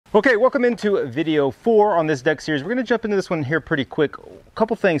Okay, welcome into video 4 on this deck series. We're going to jump into this one here pretty quick. A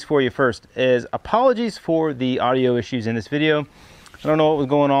couple things for you first is apologies for the audio issues in this video. I don't know what was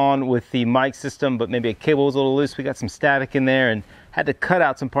going on with the mic system, but maybe a cable was a little loose. We got some static in there and had to cut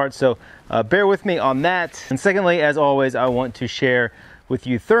out some parts, so bear with me on that. And secondly, as always, I want to share with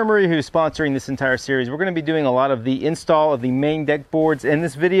you Thermery, who's sponsoring this entire series. We're going to be doing a lot of the install of the main deck boards in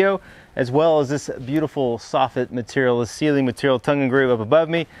this video, as well as this beautiful Soffit material, the ceiling material, tongue and groove up above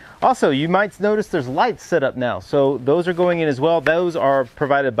me. Also, you might notice there's lights set up now, so those are going in as well. Those are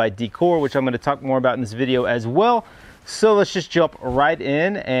provided by Decor, which I'm going to talk more about in this video as well. So let's just jump right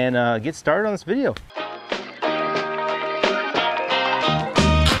in and get started on this video.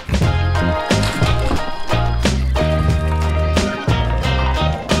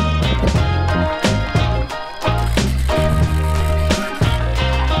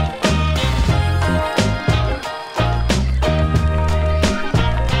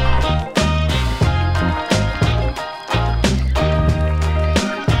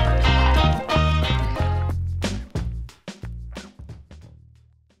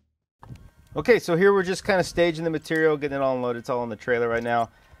 Okay, so here we're just kind of staging the material, getting it all unloaded. It's all on the trailer right now,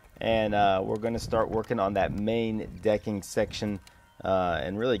 and we're going to start working on that main decking section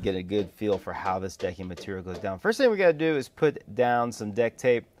and really get a good feel for how this decking material goes down. First thing we got to do is put down some deck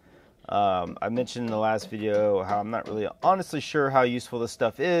tape. I mentioned in the last video how I'm not really honestly sure how useful this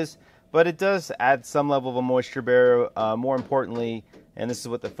stuff is, but it does add some level of a moisture barrier. More importantly, and this is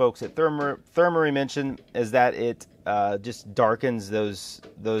what the folks at Thermery mentioned, is that it just darkens those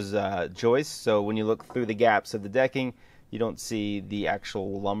joists. So when you look through the gaps of the decking, you don't see the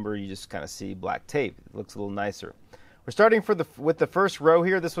actual lumber, you just kind of see black tape. It looks a little nicer. We're starting with the first row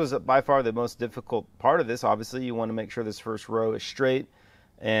here. This was by far the most difficult part of this. Obviously, you want to make sure this first row is straight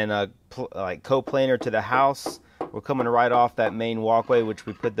and like coplanar to the house. We're coming right off that main walkway, which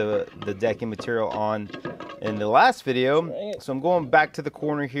we put the decking material on in the last video. So I'm going back to the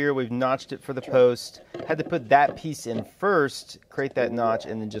corner here. We've notched it for the post. Had to put that piece in first, create that notch,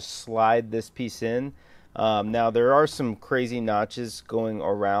 and then just slide this piece in. Now there are some crazy notches going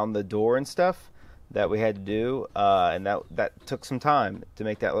around the door and stuff that we had to do, and that took some time to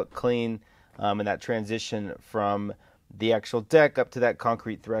make that look clean. And that transition from the actual deck up to that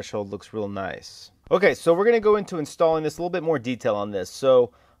concrete threshold looks real nice. Okay, so we're going to go into installing this, a little bit more detail on this.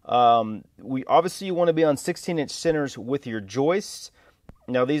 So obviously you want to be on 16-inch centers with your joists.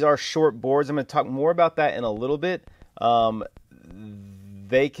 Now these are short boards. I'm going to talk more about that in a little bit.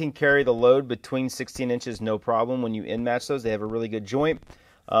 They can carry the load between 16 inches, no problem. When you end match those, they have a really good joint.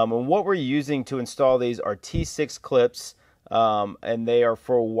 And what we're using to install these are T6 clips, and they are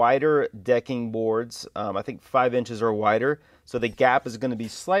for wider decking boards. I think 5 inches or wider. So the gap is going to be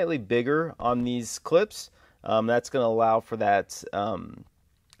slightly bigger on these clips. That's going to allow for that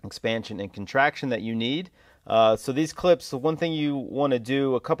expansion and contraction that you need. So these clips, the one thing you want to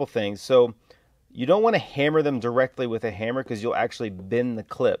do, a couple things. So you don't want to hammer them directly with a hammer because you'll actually bend the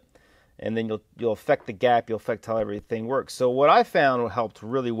clip, and then you'll affect the gap, you'll affect how everything works. So what I found helped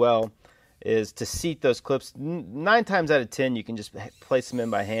really well is to seat those clips. 9 times out of 10 you can just place them in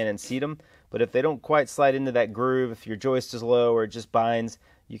by hand and seat them. But if they don't quite slide into that groove, if your joist is low or it just binds,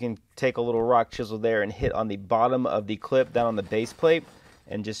 you can take a little rock chisel there and hit on the bottom of the clip down on the base plate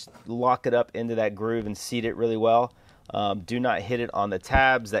and just lock it up into that groove and seat it really well. Do not hit it on the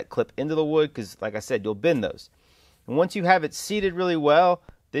tabs that clip into the wood because, like I said, you'll bend those. And once you have it seated really well,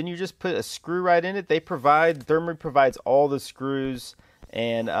 then you just put a screw right in it. Thermery provides all the screws,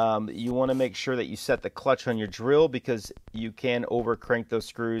 and you want to make sure that you set the clutch on your drill because you can over crank those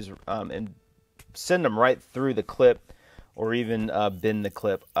screws and send them right through the clip or even bend the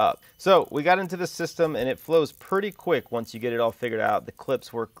clip up. So we got into the system and it flows pretty quick once you get it all figured out. The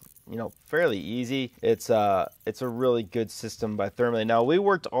clips work, fairly easy. It's a really good system by Thermery. Now we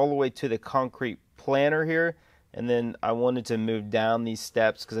worked all the way to the concrete planer here, and then I wanted to move down these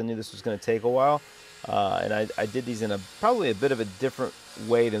steps because I knew this was going to take a while. And I did these in probably a bit of a different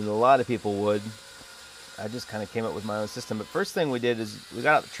way than a lot of people would. I just kind of came up with my own system. But first thing we did is we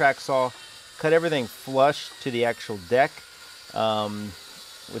got out the track saw, cut everything flush to the actual deck,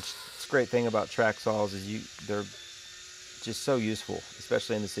 which is a great thing about track saws is they're just so useful,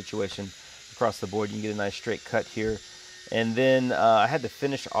 especially in the situation across the board. You can get a nice straight cut here. And then I had to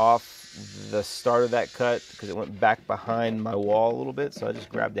finish off the start of that cut because it went back behind my wall a little bit, so I just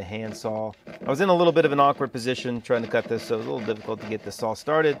grabbed a hand saw. I was in a little bit of an awkward position trying to cut this, so it was a little difficult to get the saw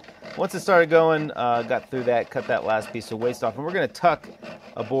started. Once it started going, got through that, cut that last piece of waste off, and we're going to tuck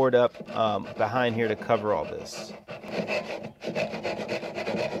a board up behind here to cover all this.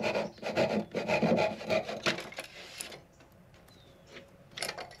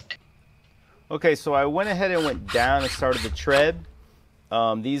 Okay, so I went ahead and went down and started the tread.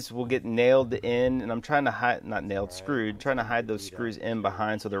 These will get nailed in, and I'm trying to hide, not nailed, screwed, trying to hide those screws in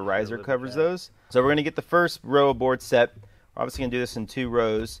behind so the riser covers those. So we're going to get the first row of board set. We're obviously going to do this in 2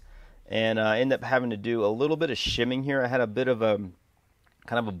 rows, and end up having to do a little bit of shimming here. I had a bit of a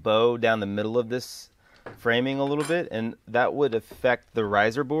kind of a bow down the middle of this framing a little bit, and that would affect the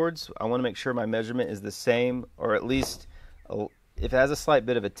riser boards. I want to make sure my measurement is the same, or at least if it has a slight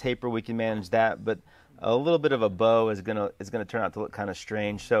bit of a taper, we can manage that, but a little bit of a bow is gonna turn out to look kind of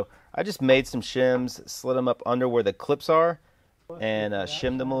strange. So I just made some shims, slid them up under where the clips are, and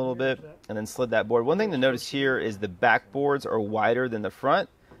shimmed them a little bit, and then slid that board. One thing to notice here is the back boards are wider than the front.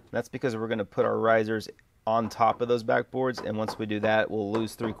 That's because we're going to put our risers on top of those back boards, and once we do that, we'll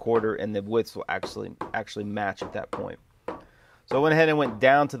lose 3/4, and the widths will actually match at that point. So I went ahead and went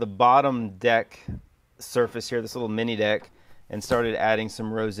down to the bottom deck surface here, this little mini deck, and started adding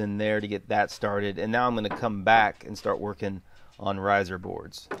some rows in there to get that started. And now I'm going to come back and start working on riser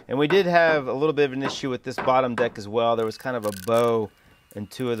boards. And we did have a little bit of an issue with this bottom deck as well. There was kind of a bow, and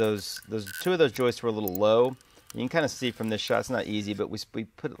two of those joists were a little low. You can kind of see from this shot, it's not easy, but we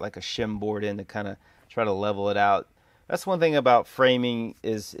put like a shim board in to kind of try to level it out. That's one thing about framing,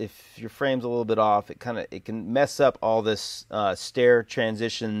 is if your frame's a little bit off, it can mess up all this stair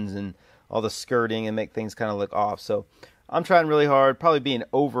transitions and all the skirting and make things kind of look off. So I'm trying really hard, probably being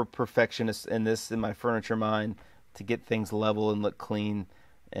over perfectionist in my furniture mind, to get things level and look clean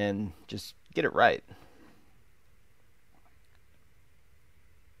and just get it right.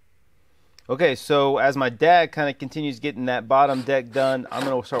 Okay, so as my dad kind of continues getting that bottom deck done, I'm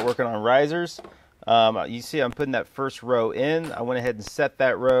going to start working on risers. You see I'm putting that first row in. I went ahead and set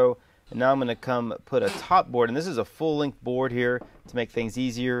that row, and now I'm going to come put a top board, and this is a full length board here to make things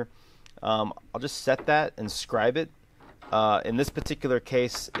easier. I'll just set that and scribe it. In this particular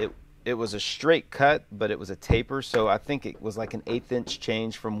case, it was a straight cut, but it was a taper, so I think it was like an 1/8 inch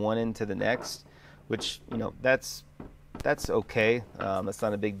change from one end to the next, which, you know, that's okay. That's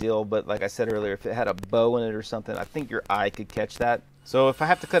not a big deal, but like I said earlier, if it had a bow in it or something, I think your eye could catch that. So if I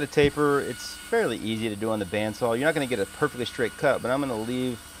have to cut a taper, it's fairly easy to do on the bandsaw. You're not going to get a perfectly straight cut, but I'm going to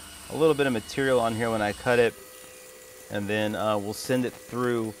leave a little bit of material on here when I cut it, and then we'll send it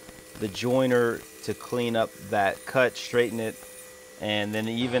through the joiner to clean up that cut, straighten it, and then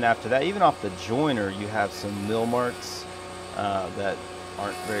even after that, even off the joiner, you have some mill marks that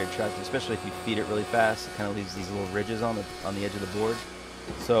aren't very attractive, especially if you feed it really fast. It kind of leaves these little ridges on the edge of the board.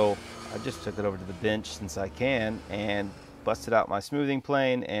 So I just took it over to the bench since I can and busted out my smoothing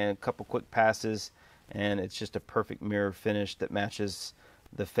plane and a couple quick passes, and it's just a perfect mirror finish that matches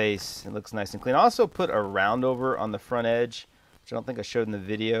the face. It looks nice and clean. I also put a round over on the front edge, which I don't think I showed in the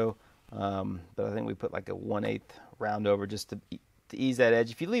video, but I think we put like a 1/8 round over just to ease that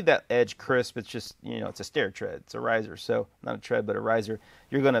edge. If you leave that edge crisp, it's just, you know, it's a stair tread. It's a riser, so not a tread, but a riser.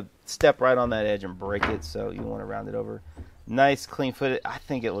 You're going to step right on that edge and break it, so you want to round it over. Nice, clean footed. I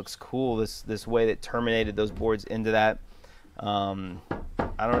think it looks cool, this way that terminated those boards into that. I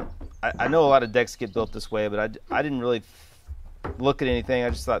know a lot of decks get built this way, but I didn't really look at anything. I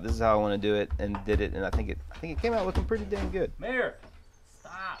just thought this is how I want to do it, and did it, and I think it came out looking pretty dang good. Mayor,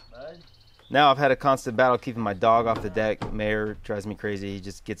 stop, bud. Now I've had a constant battle keeping my dog off the deck. Mayor drives me crazy. He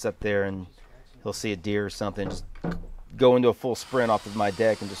just gets up there and he'll see a deer or something, just go into a full sprint off of my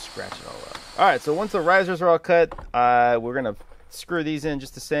deck and just scratch it all up. All right, so once the risers are all cut, we're going to screw these in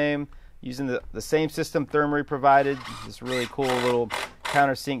just the same, using the same system Thermery provided. This really cool little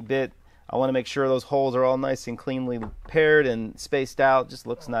countersink bit. I want to make sure those holes are all nice and cleanly paired and spaced out. Just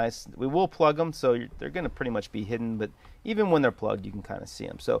looks nice. We will plug them, so they're going to pretty much be hidden, but even when they're plugged, you can kind of see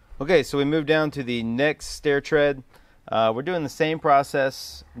them. So, okay, so we move down to the next stair tread. We're doing the same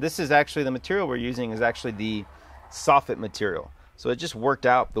process. This is actually, the material we're using is actually the Soffit material. So it just worked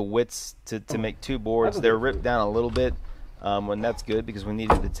out the widths to make 2 boards. They're ripped down a little bit, and that's good because we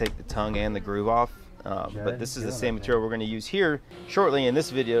needed to take the tongue and the groove off. But this is the same material we're going to use here shortly in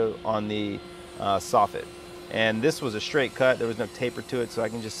this video on the Soffit. And this was a straight cut. There was no taper to it, so I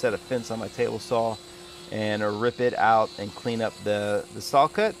can just set a fence on my table saw and rip it out and clean up the saw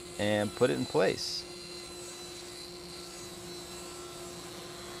cut and put it in place.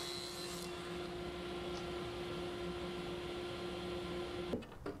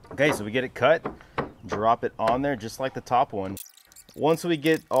 Okay, so we get it cut, drop it on there just like the top one. Once we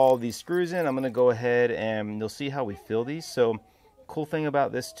get all these screws in, I'm going to go ahead and you'll see how we fill these. So cool thing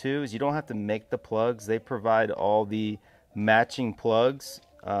about this too is you don't have to make the plugs. They provide all the matching plugs,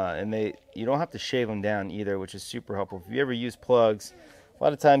 and you don't have to shave them down either, which is super helpful. If you ever use plugs, a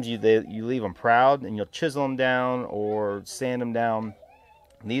lot of times you leave them proud and you'll chisel them down or sand them down.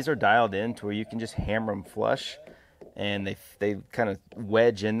 These are dialed in to where you can just hammer them flush, and they kind of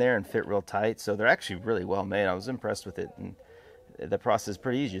wedge in there and fit real tight. So they're actually really well made. I was impressed with it, and the process is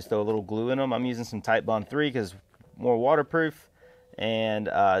pretty easy. Just throw a little glue in them. I'm using some Type Bond 3 because more waterproof, and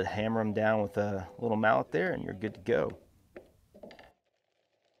hammer them down with a little mallet there, and you're good to go.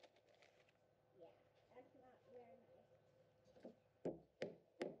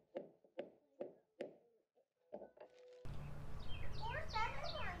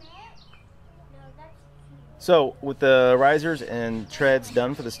 So with the risers and treads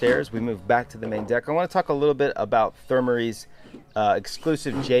done for the stairs, we move back to the main deck. I want to talk a little bit about Thermary's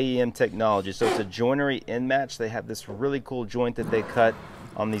exclusive JEM technology. So it's a joinery end match. They have this really cool joint that they cut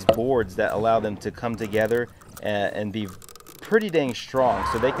on these boards that allow them to come together and be pretty dang strong.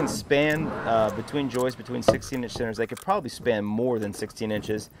 So they can span between joists, between 16-inch centers. They could probably span more than 16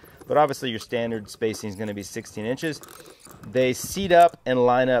 inches, but obviously your standard spacing is going to be 16 inches. They seat up and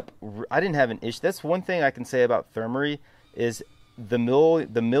line up. I didn't have an issue. That's one thing I can say about Thermary is the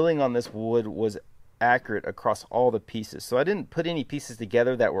milling on this wood was accurate across all the pieces. So I didn't put any pieces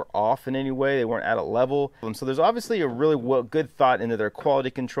together that were off in any way. They weren't out of level. So there's obviously a really good thought into their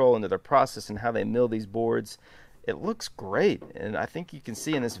quality control, into their process, and how they mill these boards. It looks great, and I think you can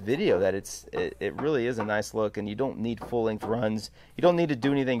see in this video that it really is a nice look, and you don't need full-length runs. You don't need to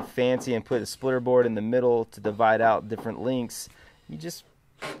do anything fancy and put a splitter board in the middle to divide out different lengths. You just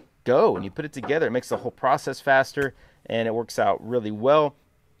go and you put it together. It makes the whole process faster, and it works out really well.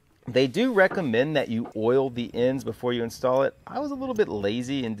 They do recommend that you oil the ends before you install it. I was a little bit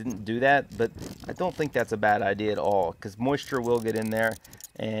lazy and didn't do that, but I don't think that's a bad idea at all, because moisture will get in there.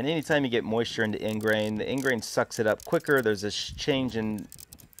 And anytime you get moisture into end grain, the end grain sucks it up quicker. There's a change in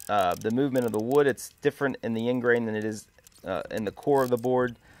the movement of the wood. It's different in the end grain than it is in the core of the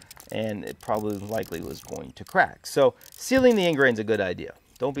board, and it probably likely was going to crack. So sealing the end grain is a good idea.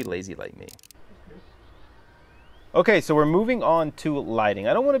 Don't be lazy like me. Okay, so we're moving on to lighting.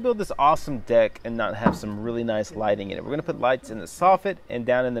 I don't want to build this awesome deck and not have some really nice lighting in it. We're going to put lights in the soffit and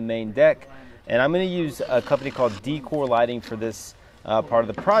down in the main deck, and I'm going to use a company called Decor Lighting for this part of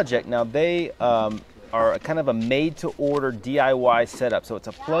the project. Now they are kind of a made-to-order DIY setup, so it's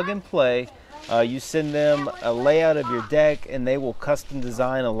a plug-and-play. You send them a layout of your deck, and they will custom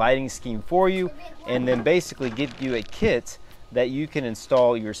design a lighting scheme for you, and then basically give you a kit that you can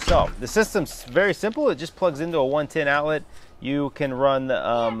install yourself. The system's very simple. It just plugs into a 110 outlet. You can run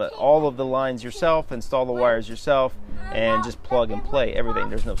all of the lines yourself, install the wires yourself, and just plug and play everything.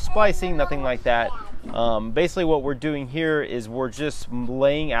 There's no splicing, nothing like that. Basically what we're doing here is we're just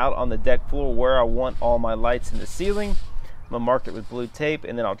laying out on the deck floor where I want all my lights in the ceiling. I'm gonna mark it with blue tape,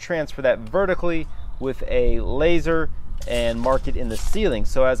 and then I'll transfer that vertically with a laser and mark it in the ceiling.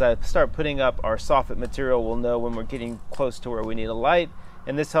 So as I start putting up our soffit material, we'll know when we're getting close to where we need a light,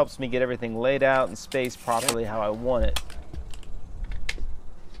 and this helps me get everything laid out and spaced properly how I want it.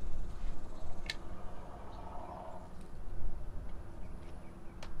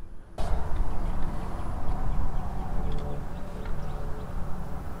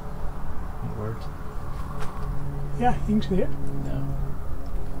 Yeah, you can see it. No.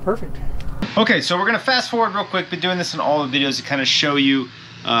 Perfect. Okay, so we're gonna fast forward real quick. Been doing this in all the videos to kind of show you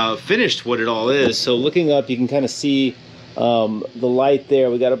finished what it all is. So looking up, you can kind of see the light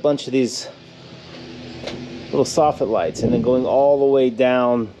there. We got a bunch of these little soffit lights, and then going all the way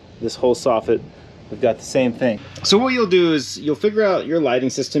down this whole soffit, we've got the same thing. So what you'll do is you'll figure out your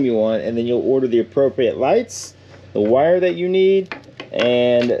lighting system you want, and then you'll order the appropriate lights, the wire that you need,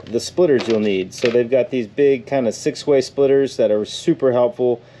 and the splitters you'll need. So they've got these big kind of 6-way splitters that are super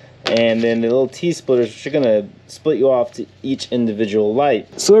helpful, and then the little T-splitters, which are gonna split you off to each individual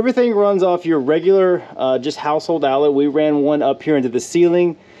light. So everything runs off your regular just household outlet. We ran one up here into the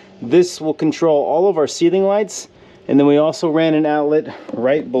ceiling. This will control all of our ceiling lights, and then we also ran an outlet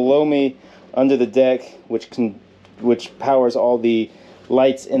right below me under the deck, which powers all the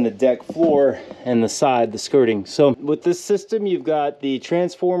lights in the deck floor and the side, the skirting. So with this system, you've got the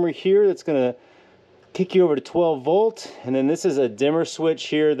transformer here that's gonna kick you over to 12 volt, and then this is a dimmer switch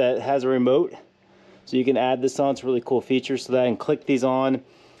here that has a remote, so you can add this on. It's a really cool feature, so that I can click these on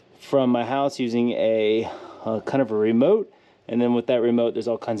from my house using a kind of a remote, and then with that remote there's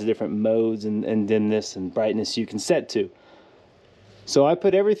all kinds of different modes and dimness and brightness you can set to. So I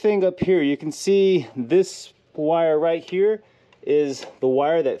put everything up here. You can see this wire right here is the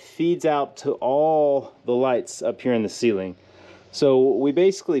wire that feeds out to all the lights up here in the ceiling. So we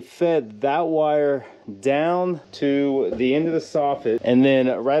basically fed that wire down to the end of the soffit, and then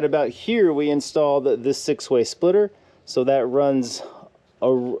right about here we installed this 6-way splitter, so that runs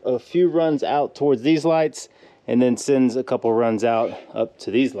a few runs out towards these lights, and then sends a couple runs out up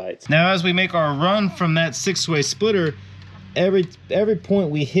to these lights. Now as we make our run from that 6-way splitter, every point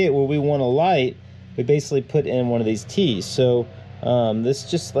we hit where we want a light, we basically put in one of these T's. So this,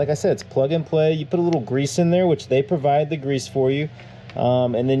 just like I said, it's plug and play. You put a little grease in there, which they provide the grease for you,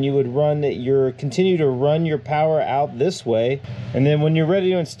 and then you would continue to run your power out this way. And then when you're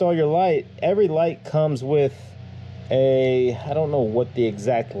ready to install your light, every light comes with I don't know what the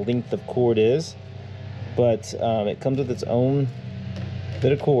exact length of cord is, but it comes with its own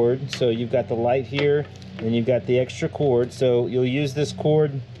bit of cord. So you've got the light here, and you've got the extra cord. So you'll use this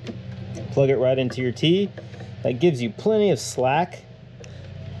cord, plug it right into your T. That gives you plenty of slack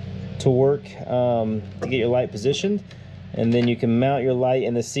to work to get your light positioned. And then you can mount your light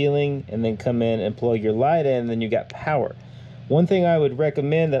in the ceiling and then come in and plug your light in, and then you got power. One thing I would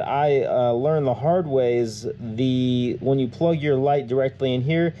recommend that I learned the hard way is when you plug your light directly in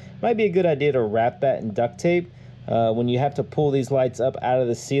here, it might be a good idea to wrap that in duct tape. When you have to pull these lights up out of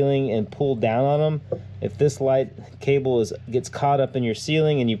the ceiling and pull down on them, if this light cable gets caught up in your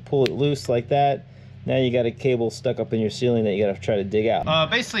ceiling and you pull it loose like that, now you got a cable stuck up in your ceiling that you got to try to dig out.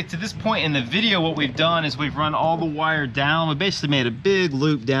 Basically, to this point in the video, what we've done is we've run all the wire down. We basically made a big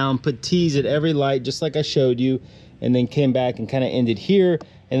loop down, put T's at every light just like I showed you, and then came back and kind of ended here.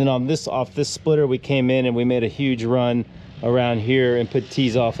 And then off this splitter, we came in and we made a huge run around here and put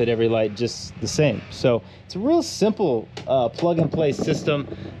T's off at every light just the same. So it's a real simple plug and play system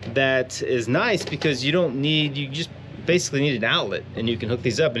that is nice because you just basically need an outlet and you can hook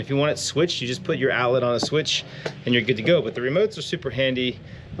these up. And if you want it switched, you just put your outlet on a switch and you're good to go. But the remotes are super handy.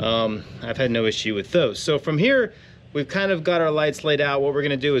 I've had no issue with those. So from here, we've kind of got our lights laid out. What we're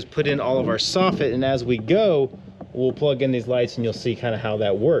gonna do is put in all of our soffit, and as we go, we'll plug in these lights and you'll see kind of how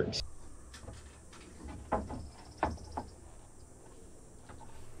that works.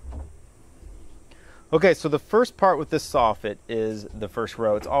 Okay, so the first part with this soffit is the first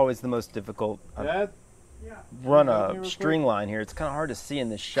row. It's always the most difficult. Run a string line here. It's kind of hard to see in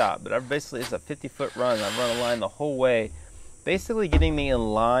this shot, but basically it's a 50-foot run. I've run a line the whole way, basically getting me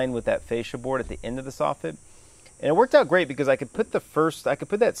in line with that fascia board at the end of the soffit. And it worked out great because I could put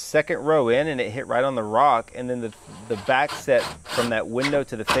that second row in and it hit right on the rock, and then the back set from that window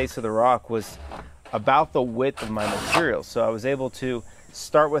to the face of the rock was about the width of my material. So I was able to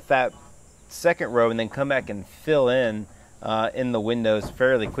start with that second row and then come back and fill in the windows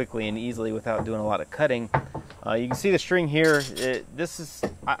fairly quickly and easily without doing a lot of cutting. You can see the string here.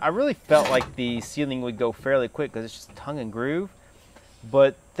 I really felt like the ceiling would go fairly quick because it's just tongue and groove.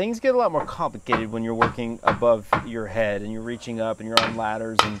 But things get a lot more complicated when you're working above your head and you're reaching up and you're on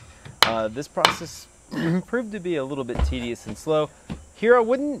ladders, and this process proved to be a little bit tedious and slow. Here I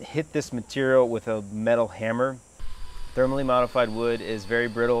wouldn't hit this material with a metal hammer. Thermally modified wood is very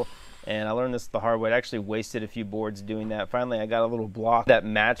brittle, and I learned this the hard way. I actually wasted a few boards doing that. Finally, I got a little block that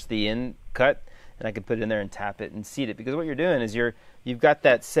matched the end cut, and I could put it in there and tap it and seat it. Because what you're doing is you've got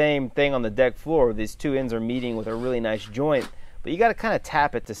that same thing on the deck floor. These two ends are meeting with a really nice joint, but you got to kind of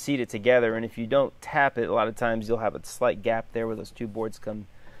tap it to seat it together. And if you don't tap it, a lot of times you'll have a slight gap there where those two boards come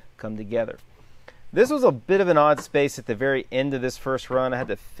together. This was a bit of an odd space at the very end of this first run. I had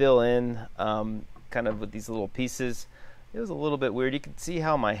to fill in kind of with these little pieces. It was a little bit weird. You can see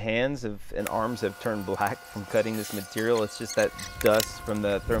how my hands and arms have turned black from cutting this material. It's just that dust from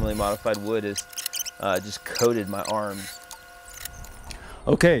the thermally modified wood has just coated my arms.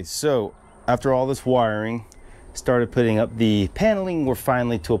 Okay, so after all this wiring, started putting up the paneling. We're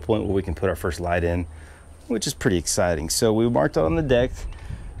finally to a point where we can put our first light in, which is pretty exciting. So we marked out on the deck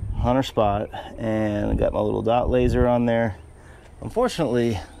on our spot, and I got my little dot laser on there.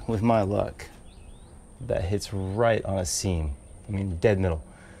 Unfortunately, with my luck, that hits right on a seam. I mean, dead middle.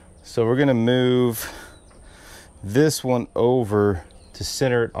 So we're gonna move this one over to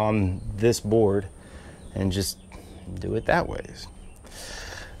center it on this board and just do it that way.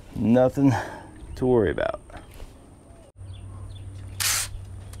 Nothing to worry about.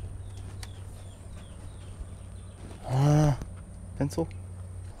 Pencil?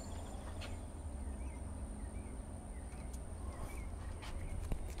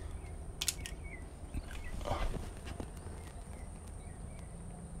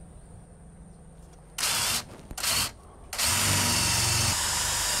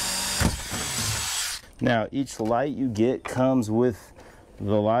 Now each light you get comes with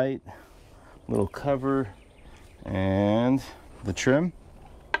the light, little cover, and the trim.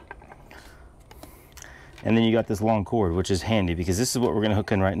 And then you got this long cord, which is handy because this is what we're gonna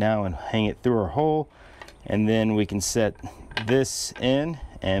hook in right now and hang it through our hole. And then we can set this in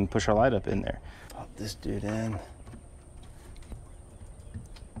and push our light up in there. Pop this dude in.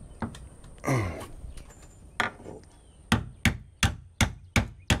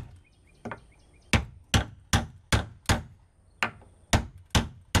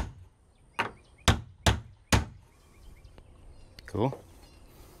 Cool.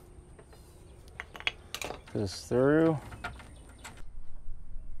 Put this through.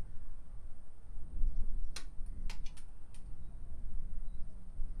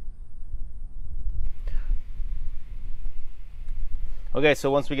 Okay,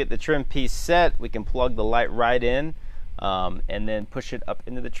 so once we get the trim piece set, we can plug the light right in and then push it up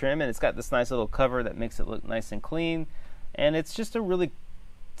into the trim. And it's got this nice little cover that makes it look nice and clean. And it's just a really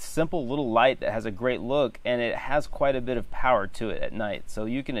simple little light that has a great look, and it has quite a bit of power to it at night. So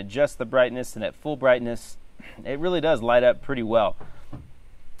you can adjust the brightness, and at full brightness, it really does light up pretty well.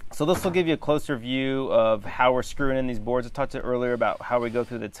 So this will give you a closer view of how we're screwing in these boards. I talked earlier about how we go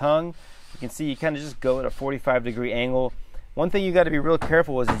through the tongue. You can see you kind of just go at a 45-degree angle. One thing you got to be real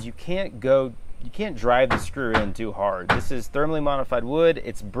careful is you can't drive the screw in too hard. This is thermally modified wood.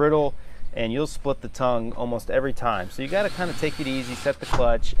 It's brittle, and you'll split the tongue almost every time. So you got to kind of take it easy, set the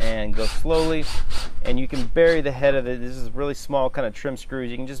clutch, and go slowly. And you can bury the head of it. This is really small kind of trim screws.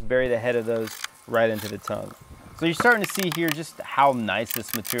 You can just bury the head of those right into the tongue. So you're starting to see here just how nice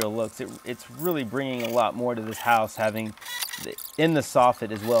this material looks. It's really bringing a lot more to this house, having in the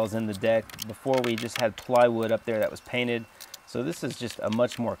soffit as well as in the deck. Before we just had plywood up there that was painted. So this is just a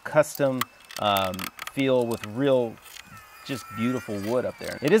much more custom feel with real, just beautiful wood up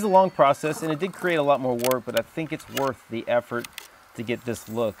there. It is a long process, and it did create a lot more work, but I think it's worth the effort to get this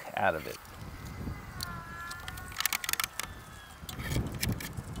look out of it.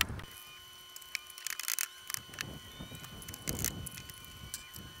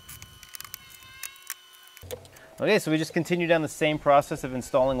 Okay, so we just continue down the same process of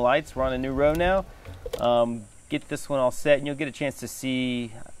installing lights. We're on a new row now. Get this one all set, and you'll get a chance to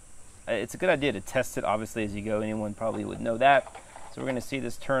see. It's a good idea to test it, obviously, as you go. Anyone probably would know that. So we're going to see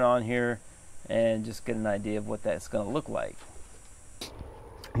this turn on here and just get an idea of what that's going to look like.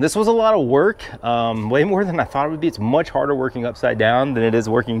 This was a lot of work, way more than I thought it would be. It's much harder working upside down than it is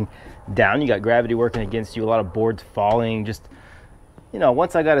working down. You got gravity working against you, a lot of boards falling. Just, you know,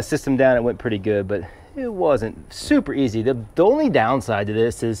 once I got a system down, it went pretty good, but it wasn't super easy. The only downside to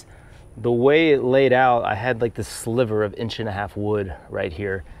this is the way it laid out. I had like this sliver of 1.5 inch wood right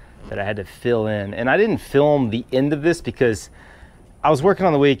here that I had to fill in. And I didn't film the end of this because I was working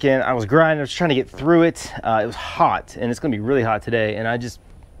on the weekend. I was grinding. I was trying to get through it. It was hot, and it's going to be really hot today. And I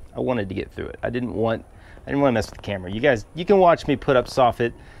wanted to get through it. I didn't want to mess with the camera. You guys, you can watch me put up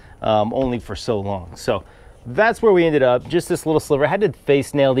soffit only for so long. So that's where we ended up. Just this little sliver. I had to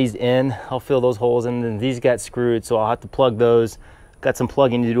face nail these in. I'll fill those holes, and then these got screwed, so I'll have to plug those. Got some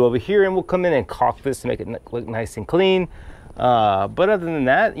plugging to do over here, and we'll come in and caulk this to make it look nice and clean. But other than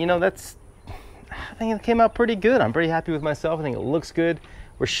that, you know, I think it came out pretty good. I'm pretty happy with myself. I think it looks good.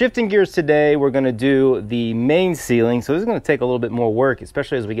 We're shifting gears today. We're going to do the main ceiling, so this is going to take a little bit more work,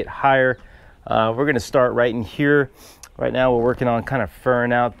 especially as we get higher. We're going to start right in here. Right now we're working on kind of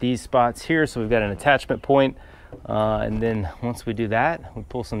furring out these spots here, so we've got an attachment point. And then once we do that, we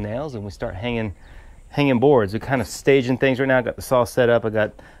pull some nails and we start hanging boards. We're kind of staging things right now. I got the saw set up. I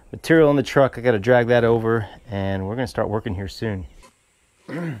got material in the truck. I got to drag that over, and we're going to start working here soon.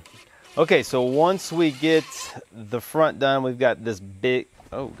 Okay, so once we get the front done, we've got this big,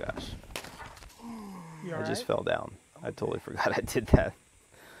 oh gosh, I just fell down. I totally forgot I did that.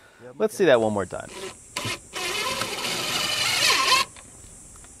 Let's see that one more time.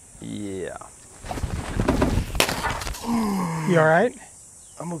 Yeah. You all right?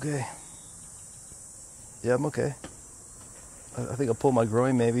 I'm okay. Yeah, I'm okay. I think I pulled my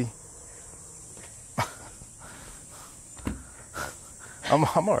groin, maybe. I'm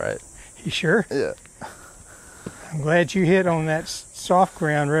all right. You sure? Yeah. I'm glad you hit on that soft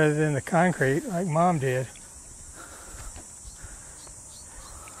ground rather than the concrete like Mom did.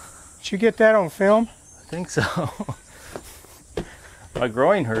 Did you get that on film? I think so. My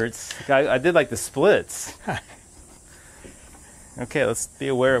groin hurts. I did like the splits. Okay, let's be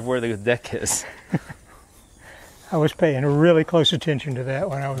aware of where the deck is. I was paying really close attention to that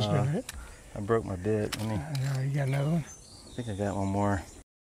when I was doing it. I broke my bit. I know, you got another one? I think I got one more.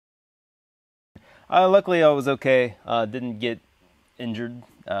 Luckily, I was okay. Didn't get injured.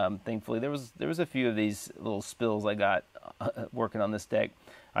 Thankfully, there was a few of these little spills I got working on this deck.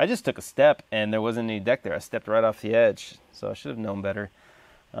 I just took a step and there wasn't any deck there. I stepped right off the edge, so I should have known better.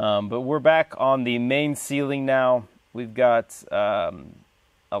 But we're back on the main ceiling now. We've got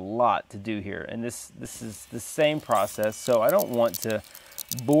a lot to do here, and this is the same process. So I don't want to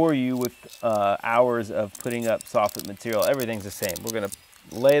bore you with hours of putting up soffit material. Everything's the same. We're going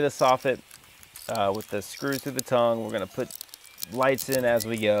to lay the soffit with the screw through the tongue. We're going to put lights in as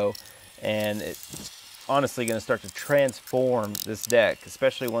we go, and it's honestly going to start to transform this deck,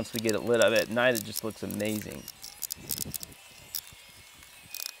 especially once we get it lit up at night. It just looks amazing.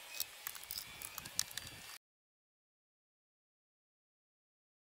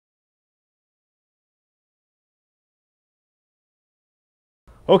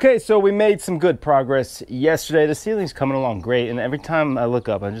 Okay, so we made some good progress yesterday. The ceiling's coming along great, and every time I look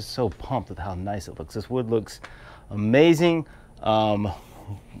up, I'm just so pumped with how nice it looks. This wood looks amazing.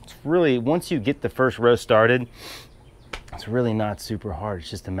 It's really, once you get the first row started, it's really not super hard. It's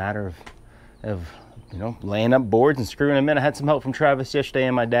just a matter of you know, laying up boards and screwing them in. I had some help from Travis yesterday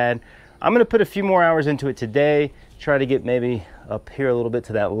and my dad. I'm gonna put a few more hours into it today, try to get maybe up here a little bit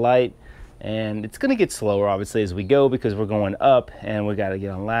to that light. And it's gonna get slower obviously as we go because we're going up and we gotta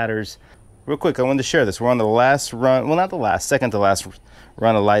get on ladders. Real quick, I wanted to share this. We're on the last run, well not the last, second to last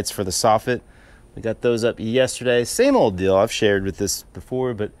run of lights for the Soffit. We got those up yesterday. Same old deal, I've shared with this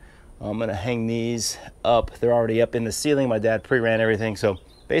before, but I'm gonna hang these up. They're already up in the ceiling. My dad pre-ran everything. So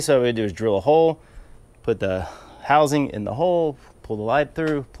basically what we do is drill a hole, put the housing in the hole, pull the light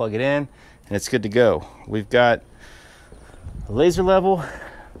through, plug it in, and it's good to go. We've got a laser level.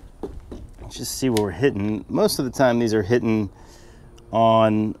 Let's just see where we're hitting. Most of the time these are hitting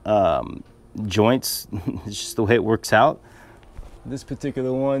on joints. It's just the way it works out. This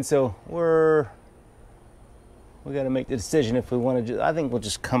particular one, so we got to make the decision if we want to. I think we'll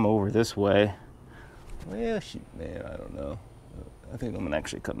just come over this way. Well, shoot, man, I don't know. I think I'm gonna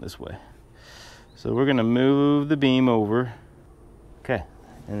actually come this way. So we're gonna move the beam over. Okay,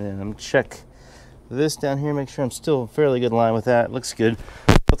 and then I'm gonna check this down here, make sure I'm still fairly good in line with that. Looks good.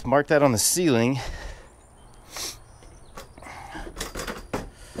 Let's mark that on the ceiling.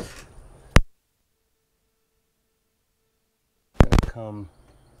 Gonna come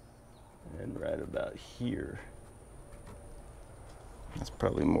in right about here. That's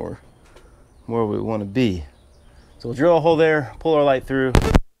probably more where we want to be. So we'll drill a hole there, pull our light through.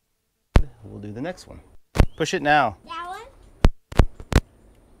 We'll do the next one. Push it now. That one?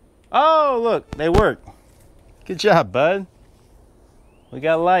 Oh, look, they work. Good job, bud. We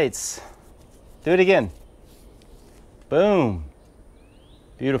got lights. Do it again. Boom.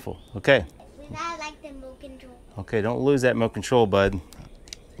 Beautiful. Okay. I like the remote control. Okay, don't lose that remote control, bud.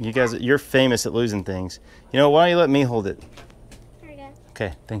 You guys, you're famous at losing things. You know, why don't you let me hold it? There we go.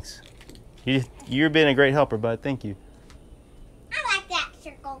 Okay, thanks. You're being a great helper, bud. Thank you. I like that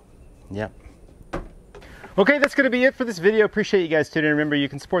circle. Yep. Okay, that's going to be it for this video. Appreciate you guys tuning in. Remember, you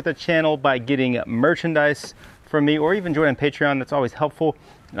can support the channel by getting merchandise from me or even join on Patreon. That's always helpful.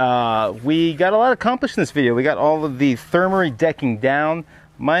 We got a lot accomplished in this video. We got all of the thermary decking down,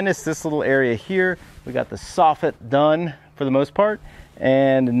 minus this little area here. We got the soffit done for the most part.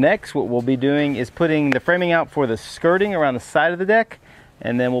 And next, what we'll be doing is putting the framing out for the skirting around the side of the deck.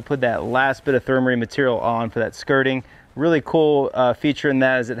 And then we'll put that last bit of thermary material on for that skirting. Really cool feature in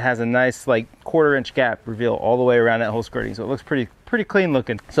that is it has a nice like 1/4 inch gap reveal all the way around that whole skirting. So it looks pretty clean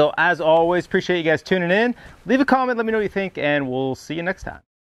looking. So as always, appreciate you guys tuning in. Leave a comment, let me know what you think, and we'll see you next time.